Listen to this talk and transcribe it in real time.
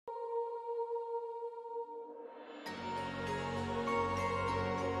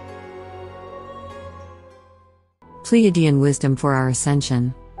Pleiadian wisdom for our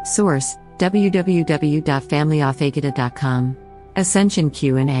ascension. Source: www.familyofaegida.com. Ascension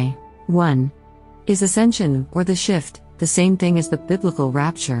Q&A. 1. Is ascension, or the shift, the same thing as the biblical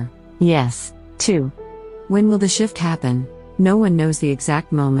rapture? Yes. 2. When will the shift happen? No one knows the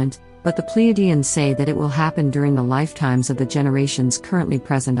exact moment, but the Pleiadians say that it will happen during the lifetimes of the generations currently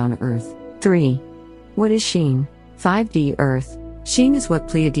present on Earth. 3. What is Sheen? 5D Earth. Sheen is what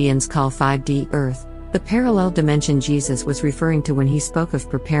Pleiadians call 5D Earth, the parallel dimension Jesus was referring to when he spoke of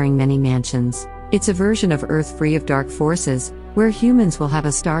preparing many mansions. It's a version of Earth free of dark forces, where humans will have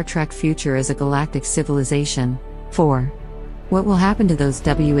a Star Trek future as a galactic civilization. 4. What will happen to those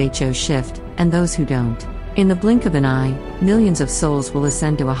WHO shift, and those who don't? In the blink of an eye, millions of souls will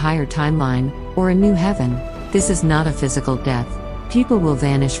ascend to a higher timeline, or a new heaven. This is not a physical death. People will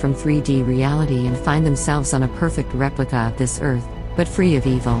vanish from 3D reality and find themselves on a perfect replica of this Earth, but free of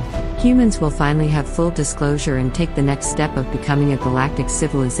evil. Humans will finally have full disclosure and take the next step of becoming a galactic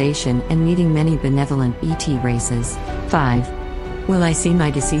civilization and meeting many benevolent ET races. 5. Will I see my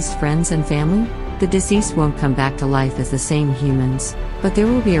deceased friends and family? The deceased won't come back to life as the same humans, but there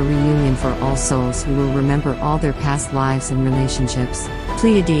will be a reunion for all souls who will remember all their past lives and relationships.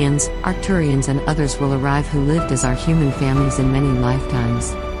 Pleiadians, Arcturians and others will arrive who lived as our human families in many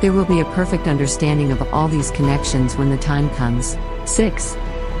lifetimes. There will be a perfect understanding of all these connections when the time comes. 6.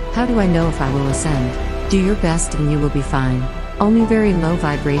 How do I know if I will ascend? Do your best and you will be fine. Only very low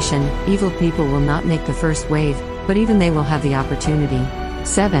vibration, evil people will not make the first wave, but even they will have the opportunity.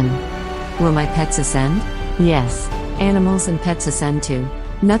 7. Will my pets ascend? Yes. Animals and pets ascend too.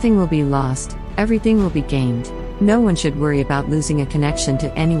 Nothing will be lost, everything will be gained. No one should worry about losing a connection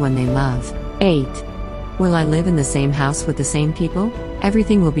to anyone they love. 8. Will I live in the same house with the same people?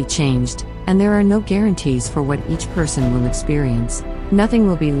 Everything will be changed, and there are no guarantees for what each person will experience. Nothing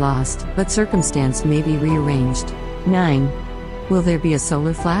will be lost, but circumstance may be rearranged. 9. Will there be a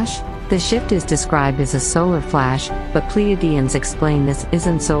solar flash? The shift is described as a solar flash, but Pleiadians explain this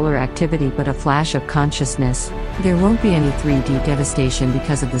isn't solar activity but a flash of consciousness. There won't be any 3D devastation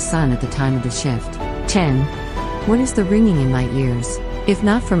because of the sun at the time of the shift. 10. What is the ringing in my ears? If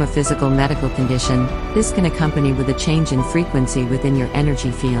not from a physical medical condition, this can accompany with a change in frequency within your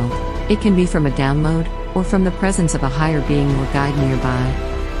energy field. It can be from a download, or from the presence of a higher being or guide nearby.